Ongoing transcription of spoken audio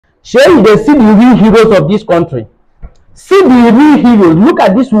Shey they see the real heroes of this country. See the real heroes. Look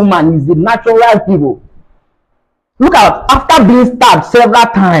at this woman, is the natural hero. Look at, after being stabbed several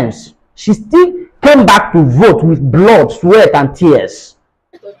times, she still came back to vote with blood, sweat, and tears.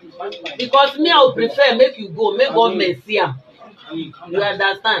 Because me, I would prefer make you go, make government see am. You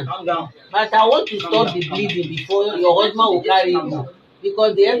understand? But I want to stop the bleeding before your husband will carry you,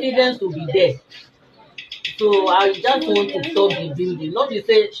 because the evidence will be there. So I just want to stop the bleeding. Not to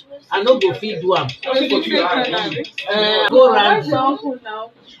say I no go fit do am. Go round now.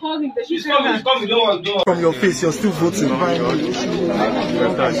 From your face, you're still voting.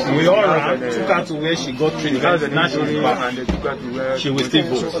 We all ran, took her to where she got trained. That's the national and they took her to where she will still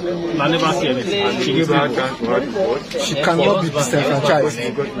vote. I never see anything. She gave her a chance to have the vote. She cannot be disenfranchised.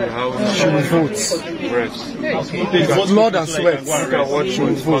 She will vote. Blood and sweat. She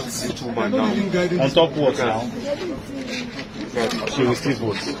will vote. On top what now? She will still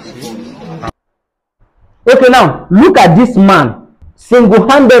vote. Okay, now look at this man.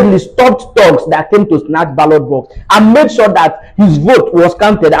 Single-handedly stopped thugs that came to snatch ballot box and made sure that his vote was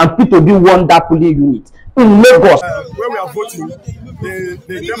counted and P2B won that polling unit in Lagos. Where we are voting,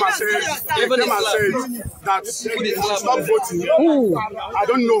 they came and said that they should stop voting. I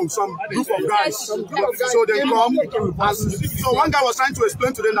don't know, some group of guys. So they come. So one guy was trying to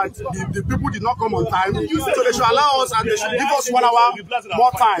explain to them that the people did not come on time. So they should allow us and they should give us 1 hour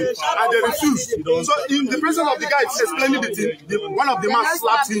more time. And they refused. So in the presence of the guy explaining the thing, one of the men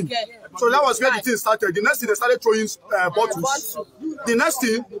slapped him. So that was where the thing started. The next thing, they started throwing bottles. The next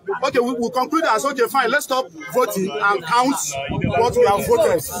thing, okay, we'll conclude as, okay, fine, let's stop voting and count what we have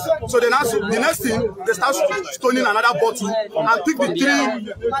voted. So then the next thing, they start stoning another bottle and pick the 3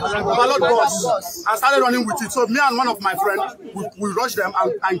 ballot box and started running with it. So me and one of my friends, we rushed them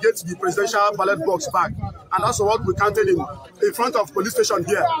and get the presidential ballot box back. And that's what we counted in front of police station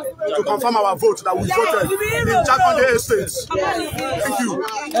here to confirm our vote that we voted in Jakonde Estate. Thank you.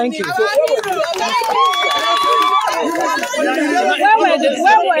 Thank you. Where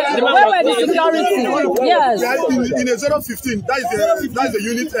were the security? Yes. In a 015, that is the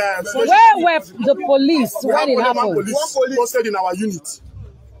unit. Where were the police when it happened? Police posted in our unit.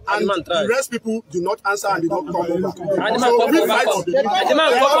 And the rest people do not answer and they don't come over. So we fight for the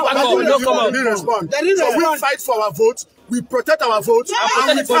respond. So we fight for our vote, we protect our vote,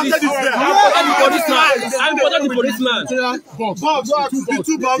 and we counted it there. I'm the policeman. Box, the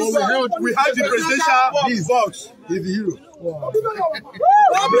 2 box, we had the presidential box. He's the hero.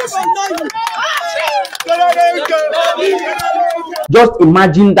 Just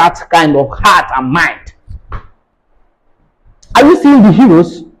imagine that kind of heart and mind. Are you seeing the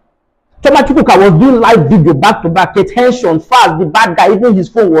heroes? Thomas Chukwuka was doing live video back to back, attention fast, the bad guy, even his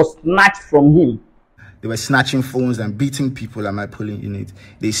phone was snatched from him. They were snatching phones and beating people at my polling unit.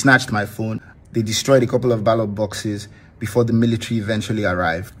 They snatched my phone. They destroyed a couple of ballot boxes before the military eventually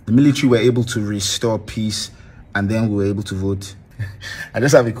arrived. The military were able to restore peace and then we were able to vote. I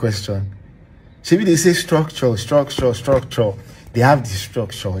just have a question. Maybe they say structure. They have the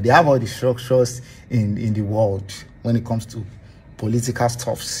structure. They have all the structures in the world when it comes to political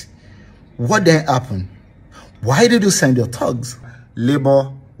stuffs. What then happened? Why did you send your thugs?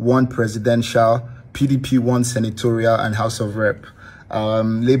 Labour won presidential, PDP won senatorial and House of Rep.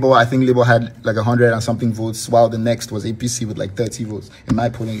 Labour, I think Labour had like 100 and something votes, while the next was APC with like 30 votes in my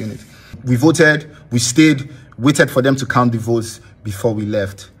polling unit. We voted, we stayed, waited for them to count the votes before we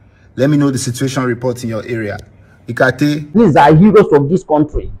left. Let me know the situation reports in your area. Ikate. These are heroes of this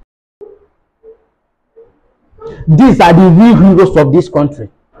country. These are the real heroes of this country.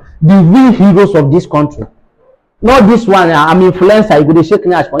 The real heroes of this country. Not this one, I'm influencer, you go to shake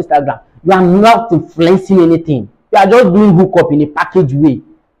hands for Instagram. You are not influencing anything. You are just doing hookup in a package way.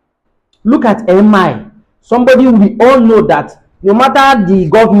 Look at MI. Somebody we all know that no matter the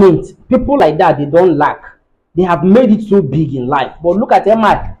government, people like that, they don't lack. They have made it so big in life. But look at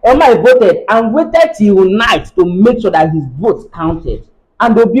MI. MI voted and waited till night to make sure that his votes counted.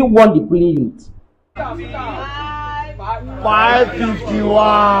 And Obi won the polling unit.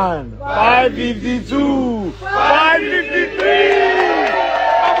 551, 552, 553.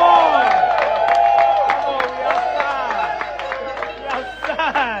 Come on.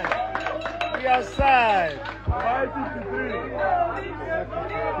 We are sad. 553.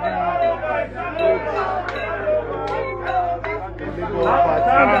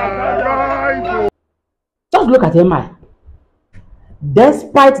 Just look at MI.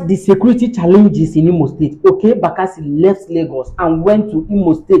 Despite the security challenges in Imo State, okay, Bakassi left Lagos and went to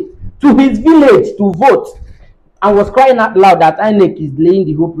Imo State, to his village to vote, and was crying out loud that INEC is delaying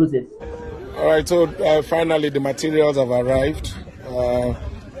the whole process. All right, so finally the materials have arrived.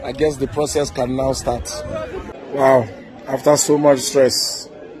 I I guess the process can now start. Wow, after so much stress,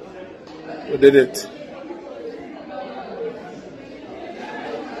 we did it.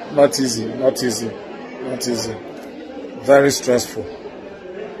 Not easy, not easy, not easy. Very stressful,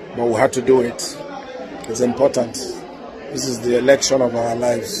 but we had to do it. It's important. This is the election of our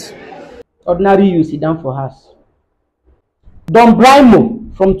lives. Ordinary you sit down for us. Don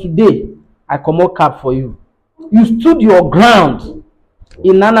Brimo, from today, I come out cap for you. You stood your ground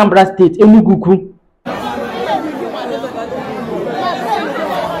in Anambra State, Enugu.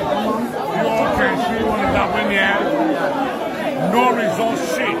 No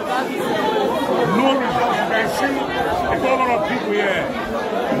results shit. No results. You can see a lot of people here.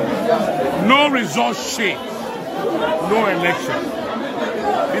 No results shit. No election.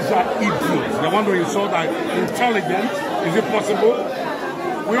 These are idiots. They want to insult our intelligence. Is it possible?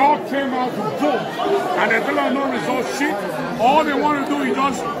 We all came out to vote, and they tell us no result shit. All they want to do is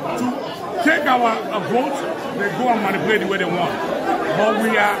just to take our vote. They go and manipulate the way they want. But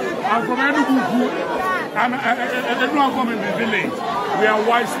we are, I'm from Enugu, and they don't come in the village. We are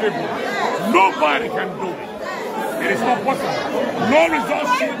wise people. Nobody can do it. It is not possible. No result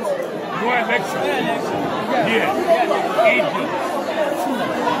shit, no election. Here, idiots.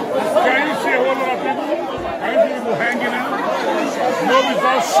 Can you see a whole lot of people? Can you see people hanging out? No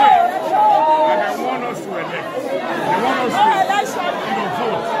result shit. And they want us to elect. They want us to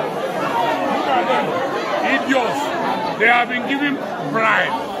vote. Look at them. Idiots. They have been given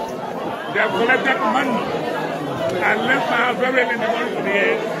bribe. They have collected money and left my house very early in the morning to the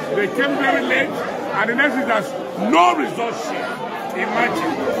end. They came very late, and the next is that no result shit.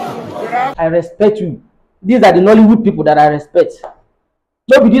 Imagine. I respect you. These are the Nollywood people that I respect.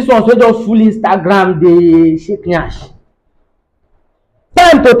 So be this ones who just full Instagram, they shake nyash.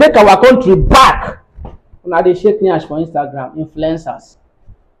 Time to take our country back. Now they shake nyash for Instagram. Influencers,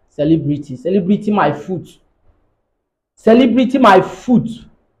 celebrity my foot. Celebrity my foot.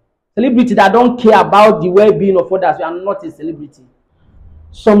 Celebrity that don't care about the well-being of others. We are not a celebrity.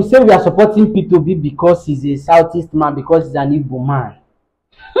 Some say we are supporting P2B because he's a Southeast man, because he's an Igbo man.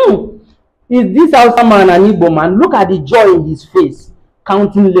 Is this Hausa man an Igbo man? Look at the joy in his face,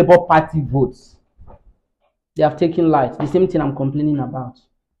 counting Labour Party votes. They have taken light. The same thing I'm complaining about.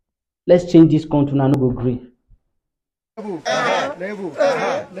 Let's change this country and no go grey.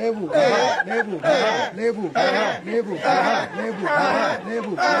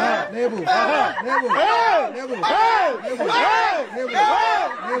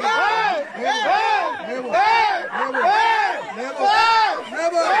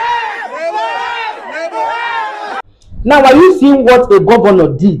 Now, are you seeing what a governor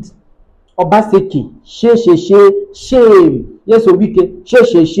did? Obaseki, shame. Yes, Obike,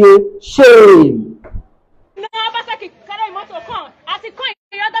 shame. No, Obaseki, carry him out to come. As he come,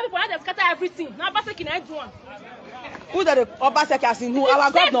 the other people have scatter everything. Now, Obaseki, nice one. Who the Obaseki as in who?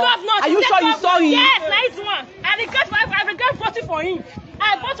 Our governor. Are you sure you saw him? Yes, nice one. And I regret voting for him.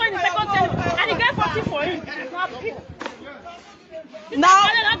 I voted for him in the second term, and he got voting for him.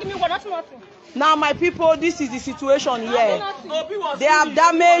 Now, my people, this is the situation here. They have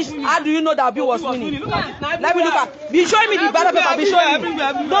damaged. How do you know that Obi was winning? Let me look at. Be showing me the ballot paper. Be showing me.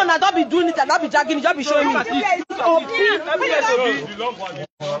 No, don't be doing it. Don't be dragging it. Just be showing me. Wait,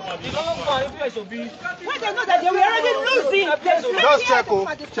 they know that they were already losing. Just check.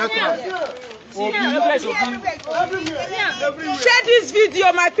 Share this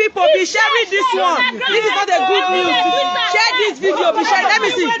video, my people. Be sharing this one. This is not a good news. Share this video. Be sharing. Let me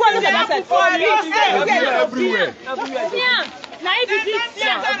see. Everywhere.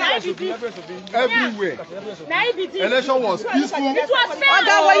 Everywhere. Election was peaceful. Were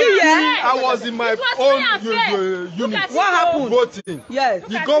you here? I was in my own unit. What happened? Voting. Yes.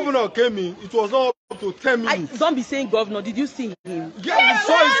 The governor came in. It was not up to 10 minutes. Don't be saying governor. Did you see him? Yeah, we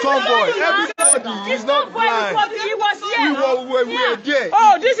saw his convoy. Everybody is not blind. He was here. We were there.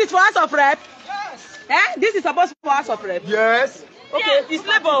 Oh, this is for House of Rep? Eh? This is supposed to be for House of Rep? Yes. Okay, it's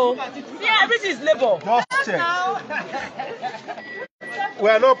labor. Yeah, everything is labor. Just check. We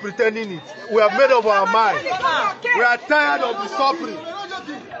are not pretending it. We have made up our mind. We are tired of the suffering.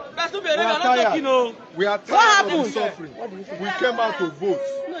 We are tired of the suffering. We came out to vote.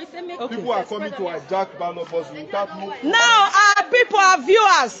 People are coming to hijack ballot boxes without no. Now, our people, our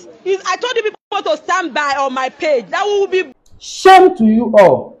viewers, I told you people to stand by on my page. That will be. Shame to you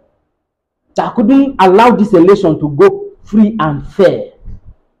all that couldn't allow this election to go free and fair.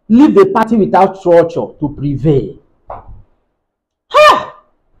 Leave the party without structure to prevail.